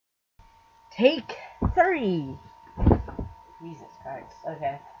Take 3. Jesus Christ.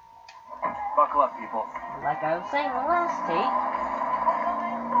 Okay. Buckle up, people. Like I was saying the last take.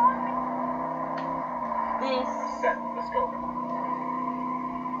 This. Set. Let's go.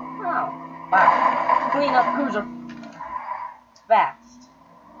 Oh. Wow. Clean up cruiser. It's fast.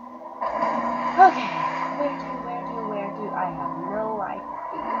 Okay. Where to? I have no idea.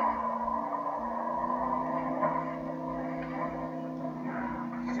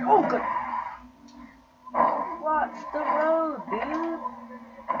 Oh, good. Watch the road, dude.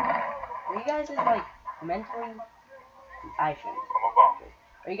 Are you guys just like mentally? I shouldn't.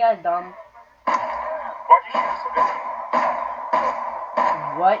 Are you guys dumb? Why'd you shoot so busy?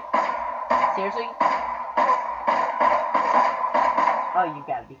 What? Seriously? Oh, you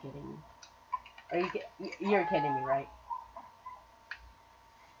gotta be kidding me. Are you're kidding me, right?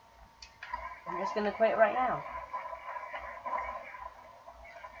 I'm just gonna quit right now.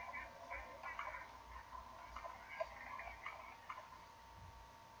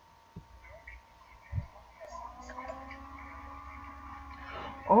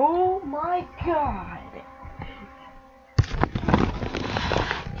 Oh my god.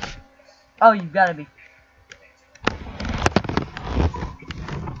 Oh, you gotta be.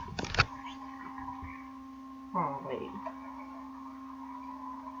 Oh, wait.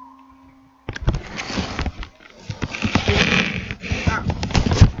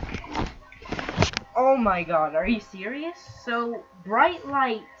 Oh my god, are you serious? So, bright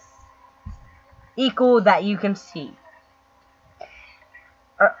lights equal that you can see.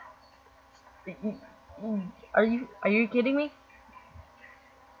 Are you kidding me?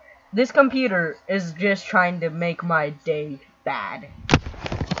 This computer is just trying to make my day bad.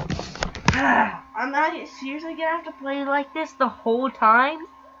 I'm not seriously gonna have to play like this the whole time?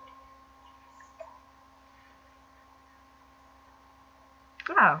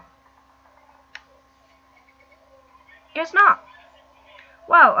 Oh. Guess not.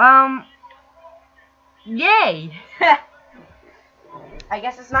 Well, yay! I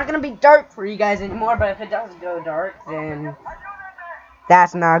guess it's not gonna be dark for you guys anymore, but if it does go dark, then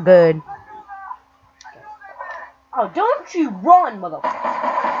that's not good. Oh, don't you run, motherfucker!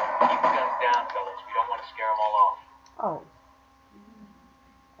 Keep the guns down, fellas. We don't want to scare them all off. Oh.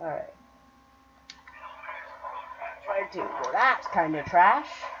 Alright. Where to? Well, that's kind of trash.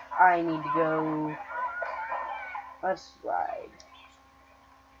 I need to go. Let's ride.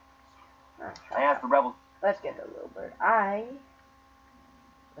 I asked the rebels. Let's get a little bird.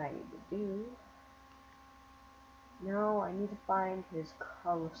 What I need to do. No, I need to find his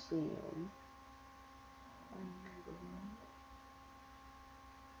Coliseum.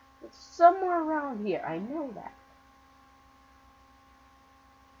 It's somewhere around here. I know that.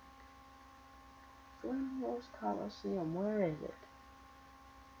 Swim Hills Coliseum. Where is it?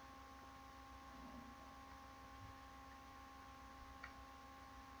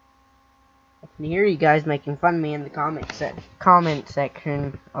 I can hear you guys making fun of me in the comment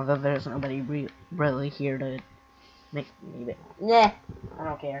section, although there's nobody really here to make me. Nah, I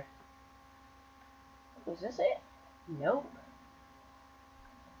don't care. Is this it? Nope.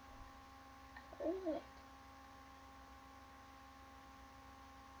 Where is it?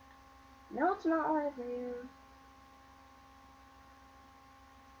 No, it's not right here.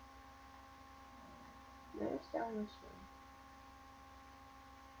 No, it's down this way.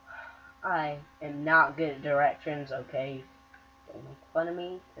 I am not good at directions, okay? Don't make fun of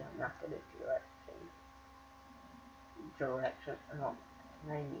me, because I'm not good at directions. Oh,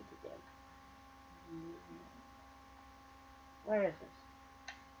 I need to get. Where is this?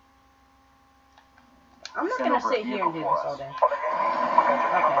 I'm not gonna sit here and do this all day.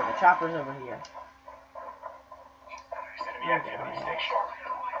 Okay, the chopper's over here.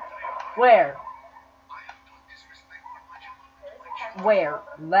 Where? Where?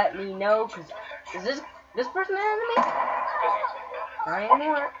 Let me know, cause is this person an enemy? I am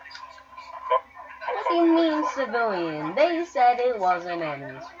not. What do you mean civilian? They said it wasn't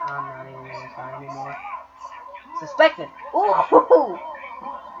enemies. I'm not even gonna try anymore. Suspected. Ooh.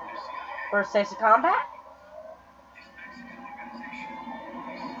 First taste of combat.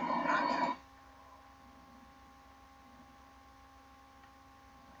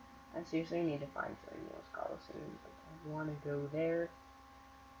 I seriously need to find something else Coliseum. I want to go there,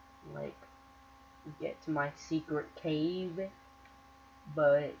 like, get to my secret cave,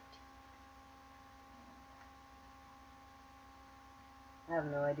 but I have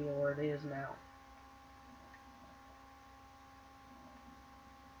no idea where it is now.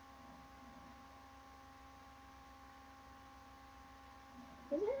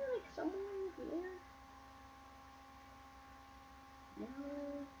 Is it like somewhere here? No.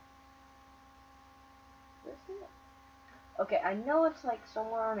 Okay, I know it's like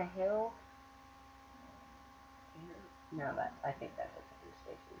somewhere on a hill. No, I think that's a train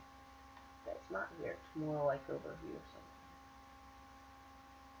station. But it's not here. It's more like over here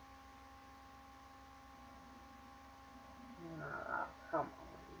somewhere. Ah, come on.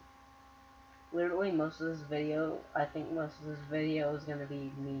 Literally, most of this video, I think most of this video is gonna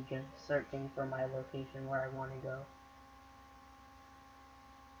be me just searching for my location where I want to go.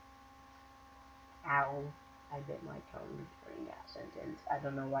 Ow. I bit my tongue during that sentence. I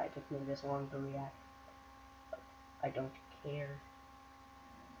don't know why it took me this long to react. But I don't care.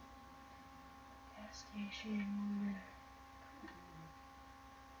 Gas station.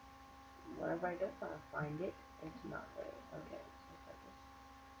 Whenever I don't want to find it, it's not there. Okay, so like this.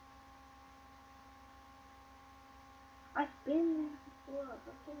 I've been there before. How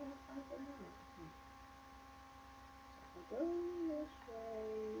can I find it now? So if I go this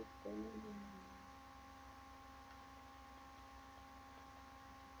way, then...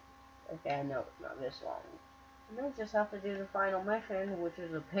 Okay, I know it's not this long. And then I just have to do the final mission, which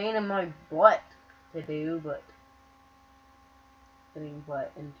is a pain in my butt to do, but getting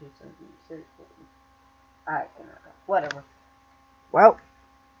butt into something. I cannot. Whatever. Well,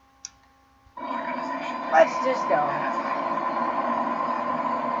 let's just go.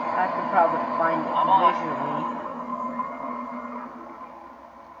 I could probably find it visually.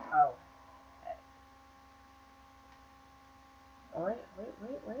 Oh. Okay. Oh,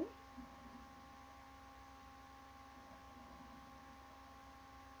 wait.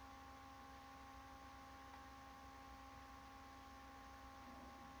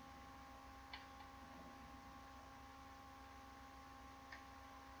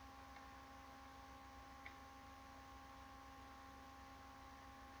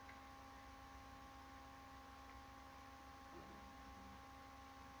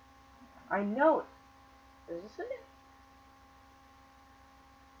 I know it. Is this it?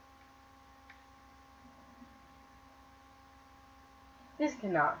 This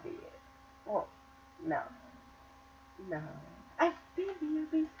cannot be it. Well, no. No. I've been here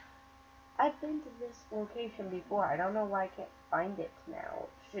before. I've been to this location before. I don't know why I can't find it now.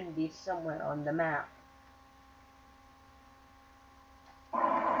 It should be somewhere on the map.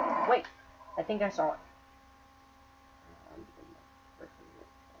 Wait. I think I saw it.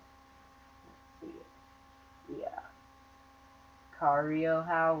 Yeah. Cario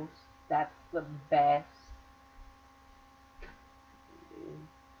House. That's the best.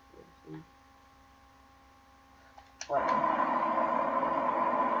 What?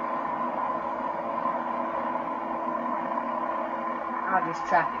 I'll just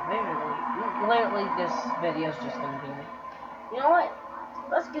track it visually. Literally, this video's just gonna be me. You know what?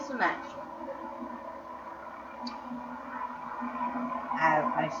 Let's get some action.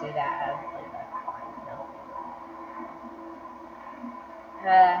 I say that as like that's fine, no.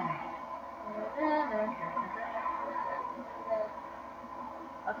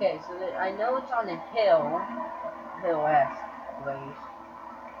 Okay, so I know it's on a hill esque place.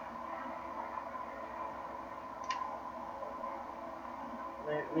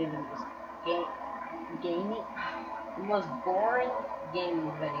 We're leaving this gaming, the most boring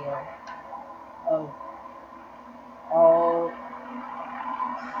gaming video of all.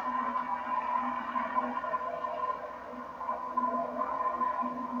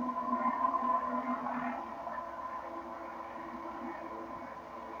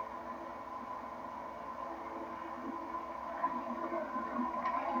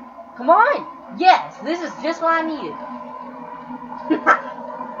 Come on! Yes, this is just what I needed.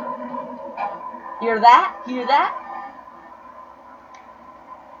 Hear that? Hear that?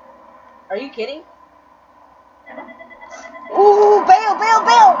 Are you kidding? Ooh, bail!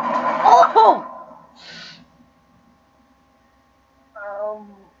 Oh!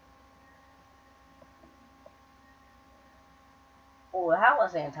 Oh, that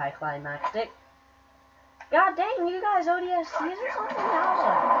was anticlimactic. God dang, you guys ODSTs or something? How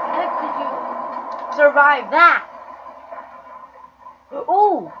the heck did you survive that?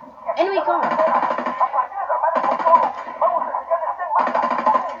 Ooh! Enemy car!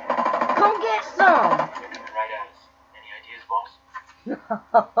 Come get some! Any ideas, boss?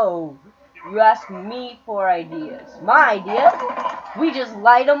 No! You ask me for ideas. My idea? We just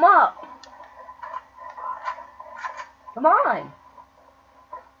light them up! Come on!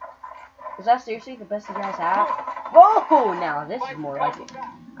 Is that seriously the best you guys have? Whoa! Now this is more like it.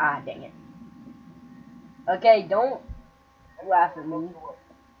 Ah, dang it. Okay, don't laugh at me.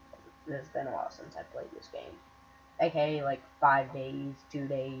 It's been a while since I played this game. Okay, like 5 days, 2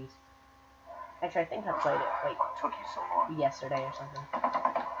 days. Actually, I think I played it like yesterday or something.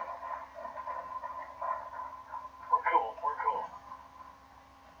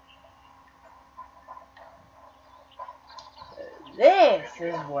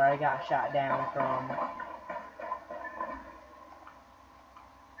 is where I got shot down from.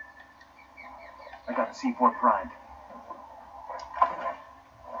 I got the C4 primed.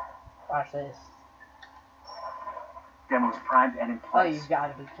 Watch this. Demo's primed and in Oh, place. you've got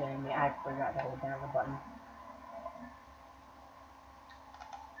to be kidding me. I forgot to hold down the button.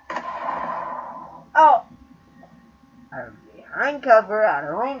 Oh! I'm behind cover, out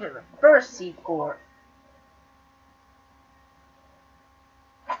of range of the first C4.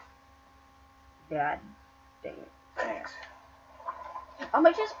 God dang it. Thanks. I'm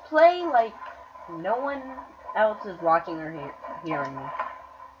gonna just play like no one else is watching or hearing me.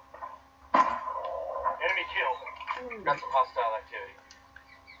 Enemy killed. Got some hostile activity.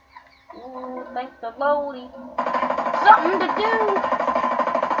 Ooh, thank the Lordy. Something to do!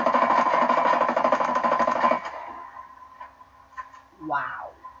 Wow.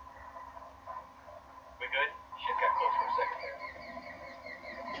 We good? Shit got close for a second there.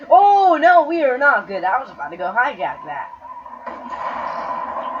 Oh, no, we are not good. I was about to go hijack that.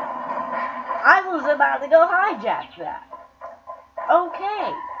 I was about to go hijack that.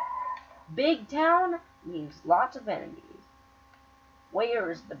 Okay. Big town means lots of enemies.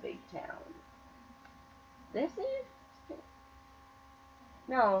 Where is the big town? This is?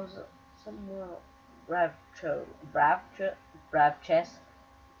 No, somewhere. Bravchest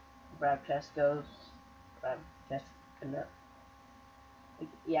goes. Bravchest.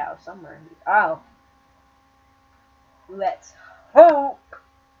 Yeah, somewhere. Oh. Let's hope.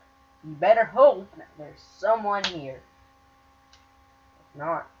 You better hope that there's someone here. If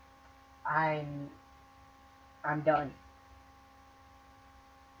not, I'm done.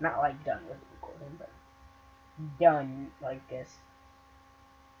 Not like done with recording, but done like this.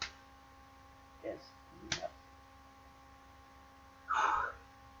 Just no.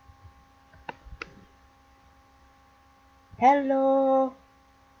 Hello.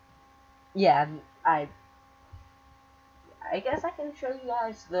 Yeah, I guess I can show you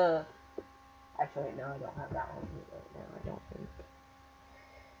guys the. Actually, no, I don't have that one right now. I don't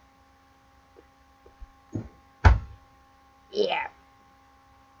think. Yeah.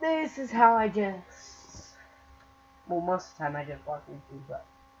 This is how I just. Well, most of the time I just walk into, but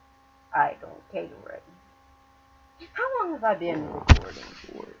I don't care right. How long have I been recording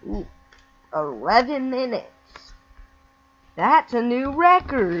for? Ooh, 11 minutes. That's a new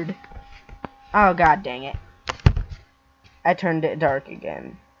record. Oh, god dang it. I turned it dark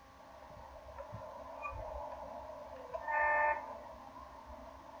again.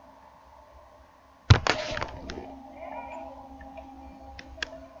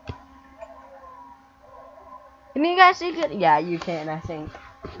 Can you guys see good? Yeah, you can, I think.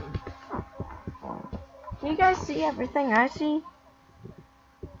 Can you guys see everything I see?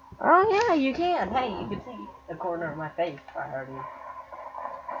 Oh, yeah, you can. Hey, you can see the corner of my face. I already.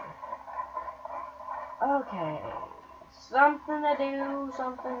 Okay. Something to do,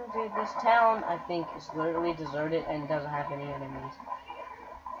 something to do. This town, I think, is literally deserted and doesn't have any enemies.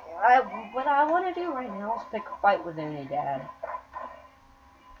 What I want to do right now is pick a fight with any dad.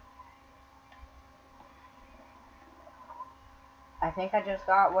 I think I just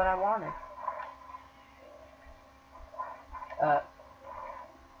got what I wanted.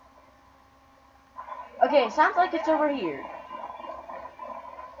 Okay, sounds like it's over here.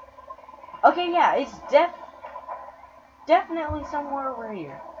 Okay, yeah, it's definitely somewhere over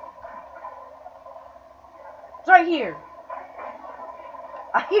here. It's right here.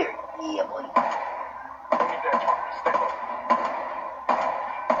 I hear it. Yeah, boy.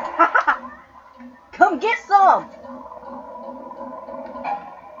 Come get some.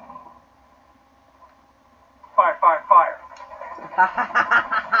 Fire, fire, fire.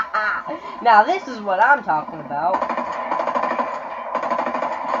 Now this is what I'm talking about.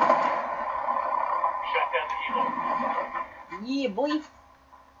 Shut down the evil. Yeah, boy.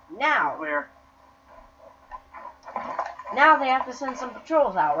 Now. Clear. Now they have to send some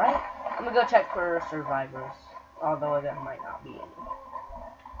patrols out, right? I'm gonna go check for survivors. Although there might not be any.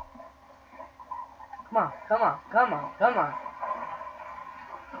 Come on, come on, come on, come on.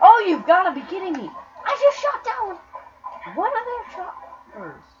 Oh, you've gotta be kidding me. I just shot down one of their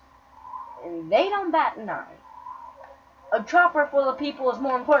choppers. And they don't bat an eye. A chopper full of people is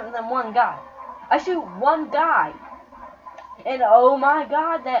more important than one guy. I shoot one guy. And oh my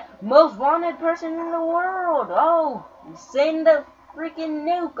god, that most wanted person in the world. Oh, send a freaking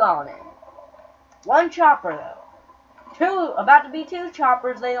nuke on him. One chopper though. Two, about to be two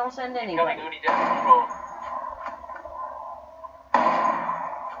choppers, they don't send anybody.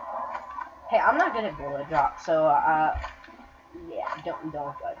 Hey, I'm not good at bullet drop, so yeah, don't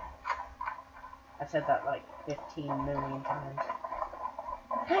judge. I said that like 15 million times.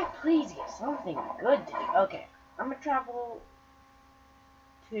 Can I please get something good to do? Okay, I'm gonna travel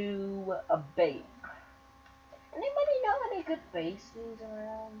to a base. Anybody know any good bases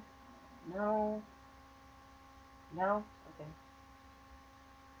around? No. No? Okay.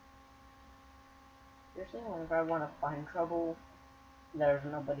 Seriously, whenever I want to find trouble, there's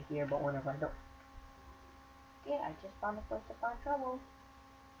nobody here, but whenever I don't. Yeah, I just found a place to find trouble.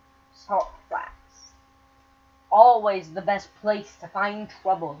 Salt flats. Always the best place to find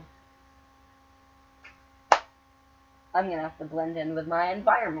trouble. I'm gonna have to blend in with my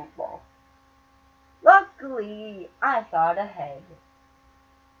environment wall. Luckily, I thought ahead.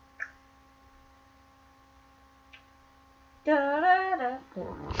 Da, da, da,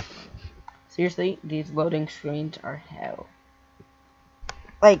 da. Seriously, these loading screens are hell.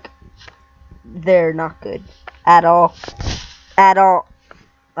 Like, they're not good. At all. At all.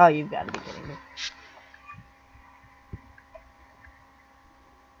 Oh, you've got to be kidding me.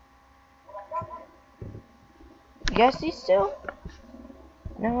 You guys see still?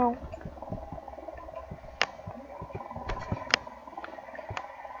 No.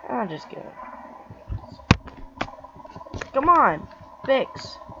 I'll just get it. Come on.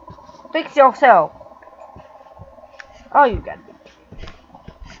 Fix. Fix yourself. Oh, you got it.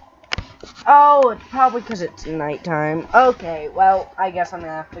 Oh, it's probably because it's nighttime. Okay, well, I guess I'm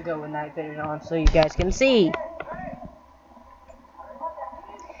gonna have to go with night vision on so you guys can see.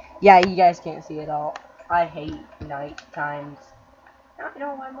 Yeah, you guys can't see at all. I hate night times. I don't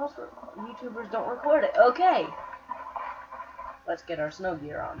know why most YouTubers don't record it. Okay. Let's get our snow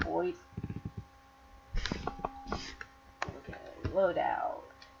gear on, boys. Okay, load out.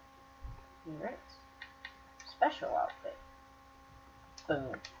 Alright. Special outfit.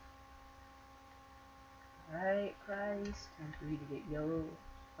 Boom. Alright, price. Time for you to get yours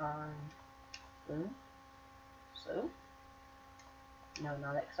on. Boom. So. No,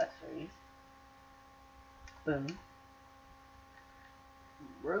 not accessories. Boom.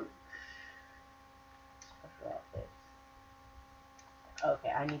 Roach. Special outfits.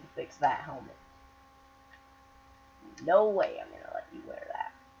 Okay, I need to fix that helmet. No way I'm gonna let you wear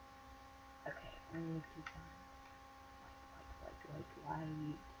that. Okay, I need to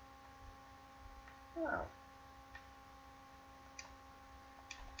find Oh.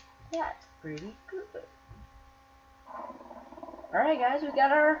 That's pretty good. Alright guys, we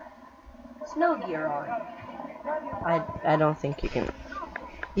got our snow gear on. I don't think you can.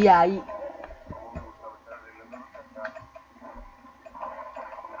 Yeah,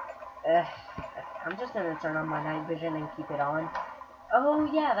 I'm just gonna turn on my night vision and keep it on. Oh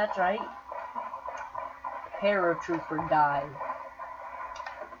yeah, that's right. Paratrooper dive.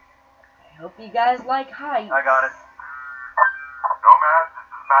 I hope you guys like heights. I got it. Nomad, this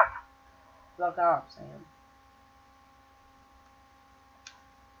is Matt. Fuck off, Sam.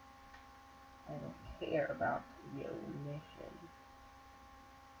 I don't care about your mission.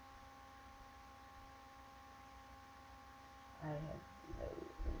 I have no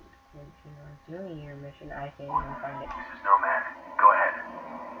intention on doing your mission. I can't even find it. This is Nomad. Go ahead.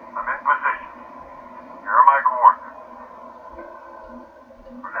 I'm in position. Here are my coordinates.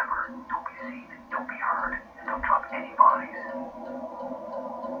 Remember, don't be seen, don't be heard, and don't drop any bodies.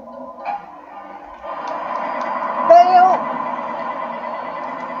 Fail!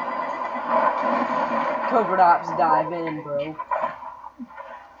 Covert Ops dive in, bro.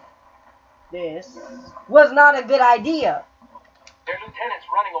 This was not a good idea. Their lieutenant's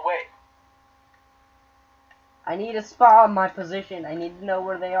running away. I need a spot on my position. I need to know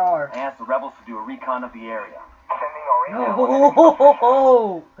where they are. I asked the rebels to do a recon of the area.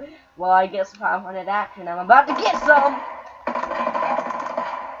 Oh, well, I guess if I wanted action, I'm about to get some.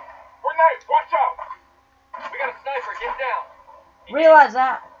 Grenade, watch out! We got a sniper, get down. Realize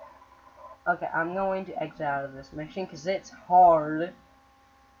that. Okay, I'm going to exit out of this mission because it's hard.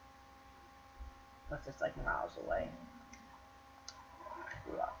 But it's like miles away.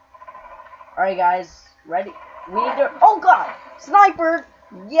 Alright, guys, ready? We need to. Oh God, sniper!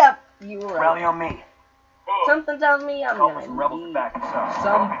 Yep, you were right. Rally on me. Something tells me I'm gonna Some rebels need back us up.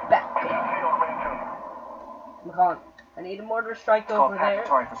 some backup. I'm calling. I need a mortar strike over there.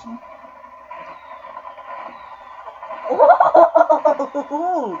 Sorry for some.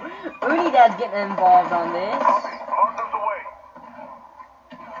 Ooh, Unidad's getting involved on this.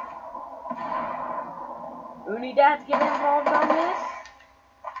 Unidad's getting involved on this.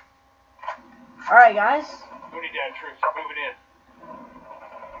 Alright, guys. Unidad troops are moving in.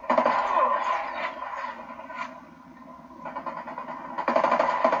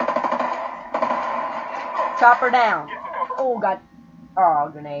 Chop her down. Oh, God. Oh,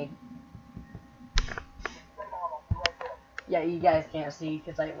 grenade. Yeah, you guys can't see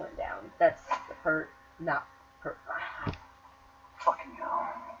because I went down. That's the not per. Fucking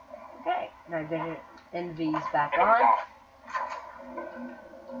hell. Okay, now get NV's back on.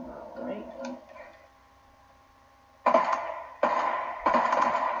 Great. Okay.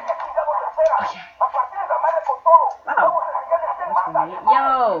 Wow. That's convenient.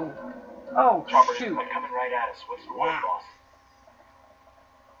 Yo! Oh, shoot. They're coming right at us. What's the word, boss?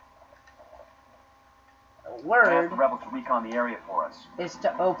 The word Ask the rebels to recon the area for us. is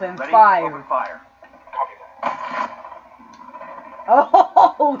to open Ready? fire. Open fire. Copy that.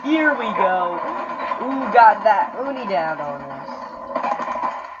 Oh, here we go. Ooh, got that Uni down on us.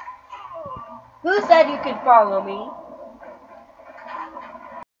 Who said you could follow me?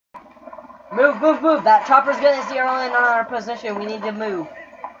 Move, move, move. That chopper's gonna zero in on our position. We need to move.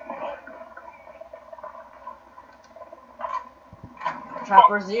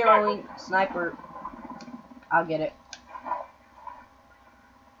 Chopper zeroing. Sniper. I'll get it.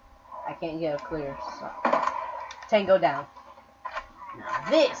 I can't get a clear. So. Tango down. Now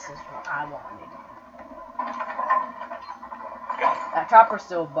this is what I wanted. That chopper's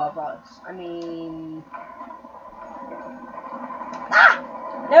still above us. I mean... Ah!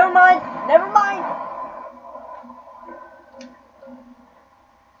 Never mind! Never mind!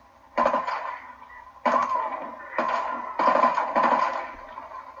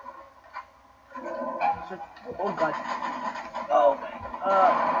 Oh god. Oh.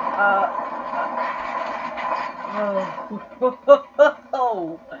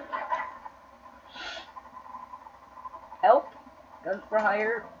 Oh. Help! Guns for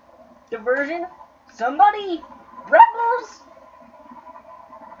hire. Diversion. Somebody! Rebels!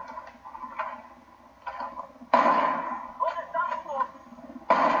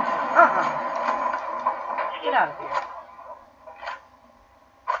 Get out of here.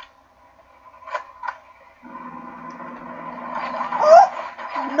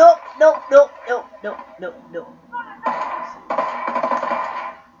 No, no, no, no, no, no, no.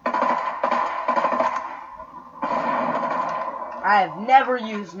 I have never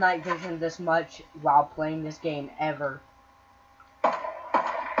used night vision this much while playing this game, ever.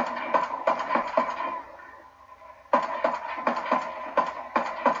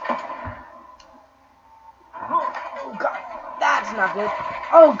 Oh god, that's not good.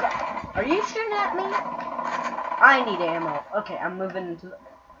 Oh god, are you shooting at me? I need ammo. Okay, I'm moving into the...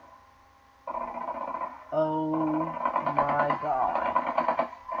 Oh my god.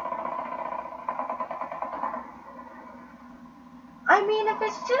 I mean, if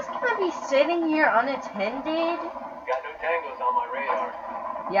it's just gonna be sitting here unattended... Got no tangos on my radar.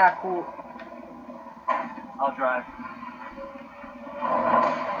 Yeah, cool. I'll drive.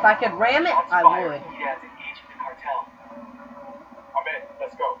 If I could ram it, I would. Yeah, to each the cartel. I'm in.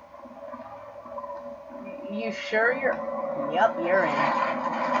 Let's go. You sure you're... Yep, you're in.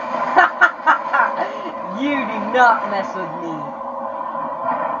 You do not mess with me.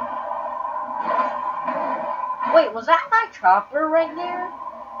 Wait, was that my chopper right there?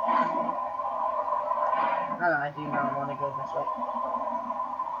 Oh, I do not want to go this way.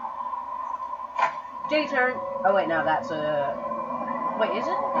 J-turn. Oh, wait, no, that's a... Wait, is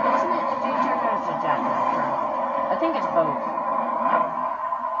it? Isn't it a J-turn or is it a jackknife turn? I think it's both.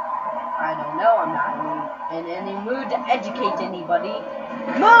 I don't know. I'm not in any mood to educate anybody.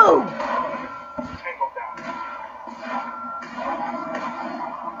 Move! Tango down.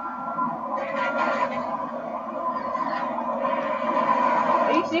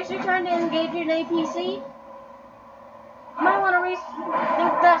 Are you seriously trying to engage an APC? You might want to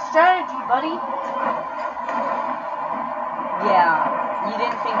rethink that strategy, buddy. Yeah, you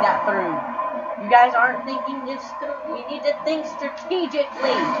didn't think that through. You guys aren't thinking this through. You need to think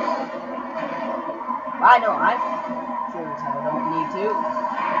strategically. I know, I sure as hell don't need to.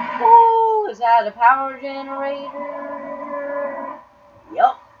 Ooh, is that a power generator?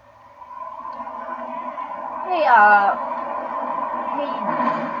 Yup. Hey, hey,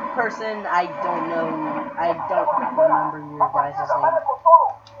 person, I don't know. I don't remember your guys' name.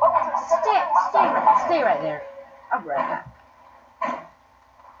 Stay right there. I'll be right back.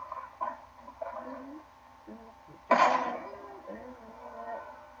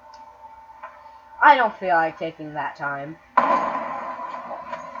 I don't feel like taking that time.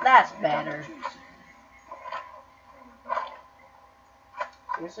 That's better.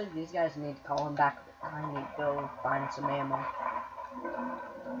 Seriously, these guys need to call him back. I need to go find some ammo.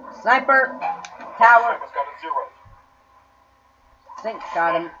 Sniper! Tower! Sniper's got a zero. Think,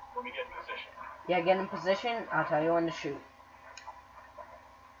 got him. Let me get in position. Yeah, get in position. I'll tell you when to shoot.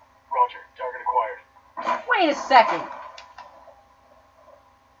 Roger. Target acquired. Wait a second.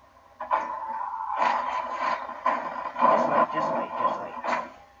 This way.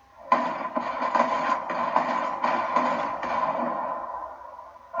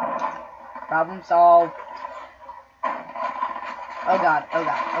 Problem solved. Oh god, oh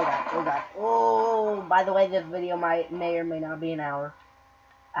god, oh god, oh god. Oh, by the way, this video may or may not be an hour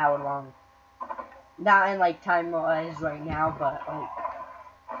long. Not in like time-wise right now, but like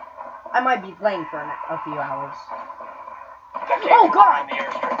I might be playing for a few hours. Oh god!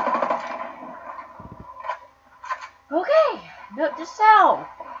 Okay, note to self.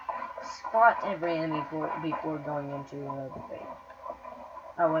 Spot every enemy before going into the fight.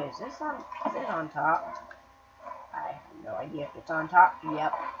 Oh wait, is this on top? I have no idea if it's on top.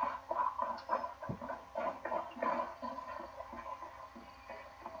 Yep.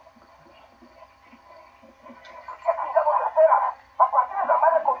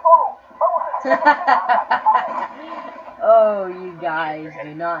 Oh, you guys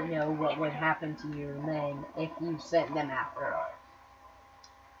do not know what would happen to your men if you sent them after us.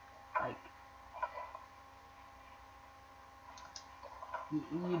 Like,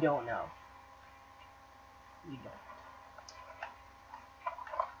 you don't know. You don't.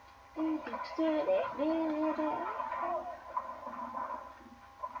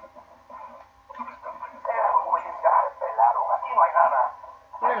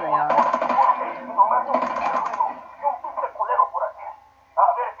 There they are.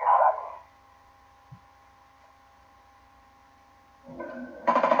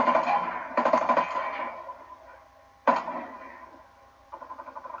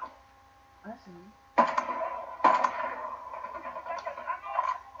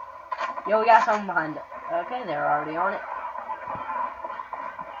 Yo, we got someone behind it. Okay, they're already on it.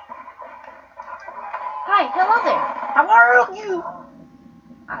 Hi, hello there. How are you?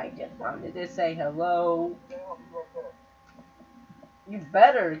 I just wanted to say hello. You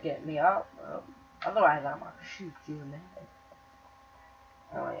better get me up, bro. Otherwise, I'm gonna shoot you in the head.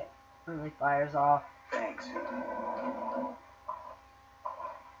 Oh, yeah. Only fires off. Thanks.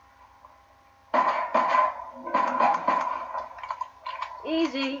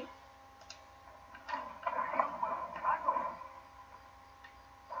 Easy.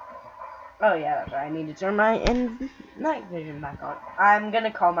 Oh yeah, that's right. I need to turn my night vision back on. I'm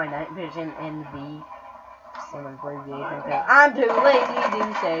gonna call my night vision in the same abbreviation because I'm too lazy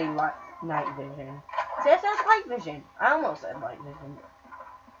to say night vision. See, it says light vision. I almost said light vision.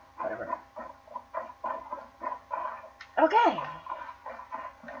 Whatever. Okay.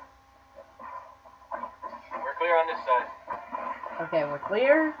 We're clear on this side. Okay, we're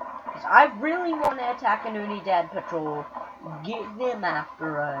clear. Cause I really want to attack an Unidad patrol. Get them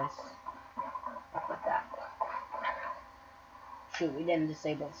after us. Like that. Shoot, we didn't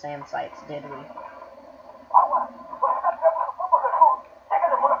disable the SAM sites, did we?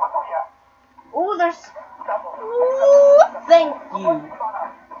 Oh, there's... Ooh, thank you.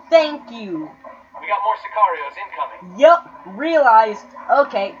 Thank you. We got more Sicarios incoming. Yup, realized.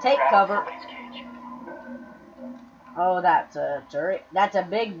 Okay, take cover. Oh, that's a turret. That's a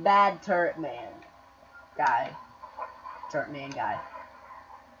big bad turret man. Guy. Turret man guy.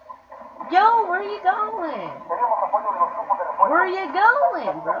 Yo, where are you going? Where are you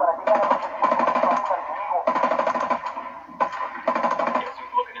going, bro? Guess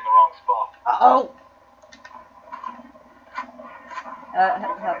who's looking in the wrong spot? Uh-oh.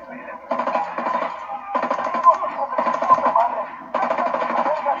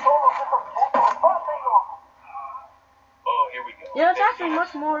 Oh, here we go. You know, it's actually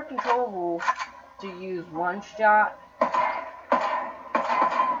much more controllable to use one shot.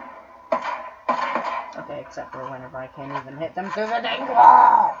 Okay, except for whenever I can't even hit them through the dang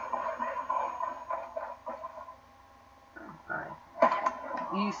wall. Alright.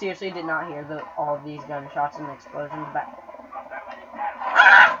 You seriously did not hear all of these gunshots and explosions back.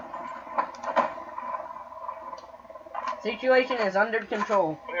 Ah! Situation is under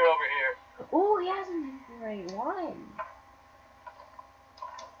control. Clear over here. Ooh, he has an great one.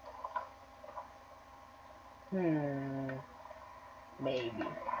 Maybe.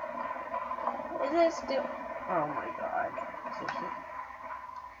 Is it still? Oh my god. Seriously?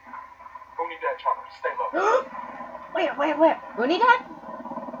 Who need that chopper? Stay low. Where? Who need that?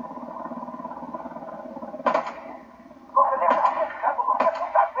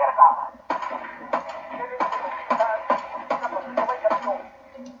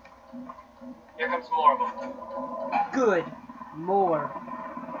 Here comes more of them. Good. More.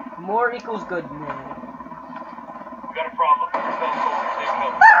 More equals good. More. We got a problem. There's no soldiers. They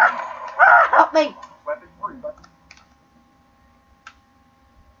come. Help me! Weapon free, weapon.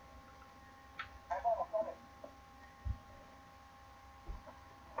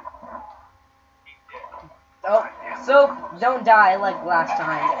 Oh, so don't die like last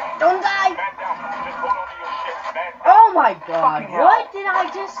time. Don't die! Man down. Just hold on to your shit. Man down. Oh my god, what did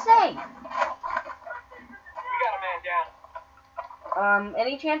I just say?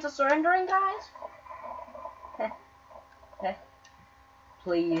 Any chance of surrendering, guys?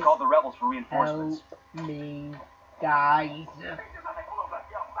 Please. Call the rebels for reinforcements. Help me, guys.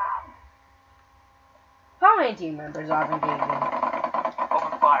 How many team members are engaging?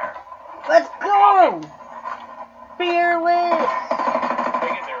 Open fire. Let's go! Fearless!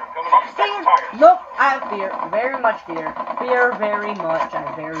 Hang in there. Coming up. Fear. Nope, I have fear. Very much fear. Fear very much.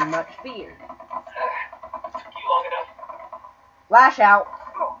 I very much fear. Took you long enough. Lash out.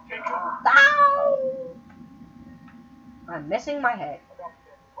 Take her. Ow! I'm missing my head.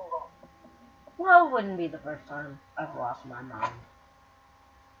 Well, it wouldn't be the first time I've lost my mind.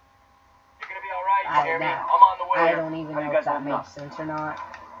 You're gonna be alright, you hear me? I'm on the way. I don't even know if that makes sense or not.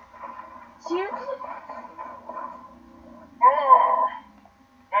 Seriously?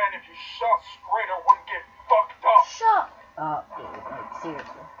 Man, if you shot straight, I wouldn't get fucked up. Shut up, dude. Like,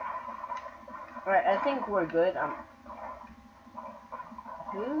 seriously. Alright, I think we're good.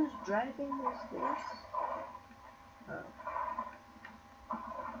 Whose driving is this? Oh.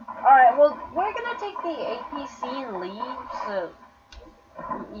 Alright, well, we're gonna take the APC and leave, so...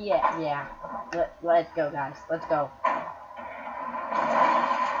 Yeah. Let's go, guys. Let's go.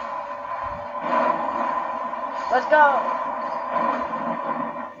 Let's go!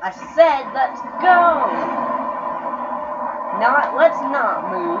 I said, let's go! Let's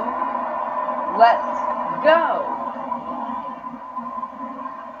not move. Let's go!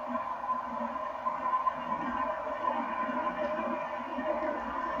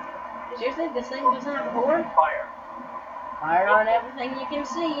 Seriously, this thing doesn't have a board? Fire. Fire on everything you can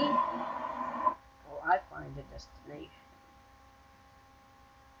see. Well, I find a destination.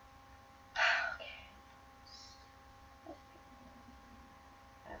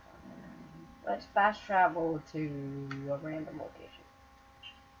 Let's fast travel to a random location.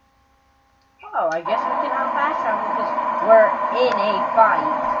 Oh, I guess we cannot fast travel because we're in a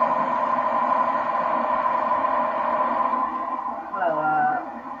fight. Well,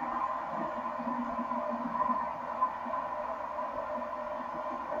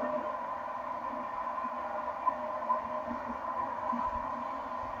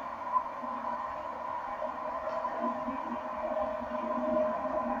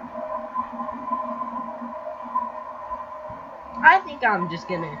 I think I'm just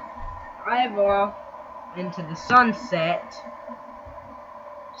gonna drive off into the sunset.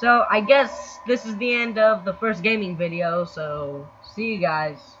 So, I guess this is the end of the first gaming video, so see you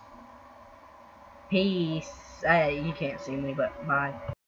guys. Peace. You can't see me, but bye.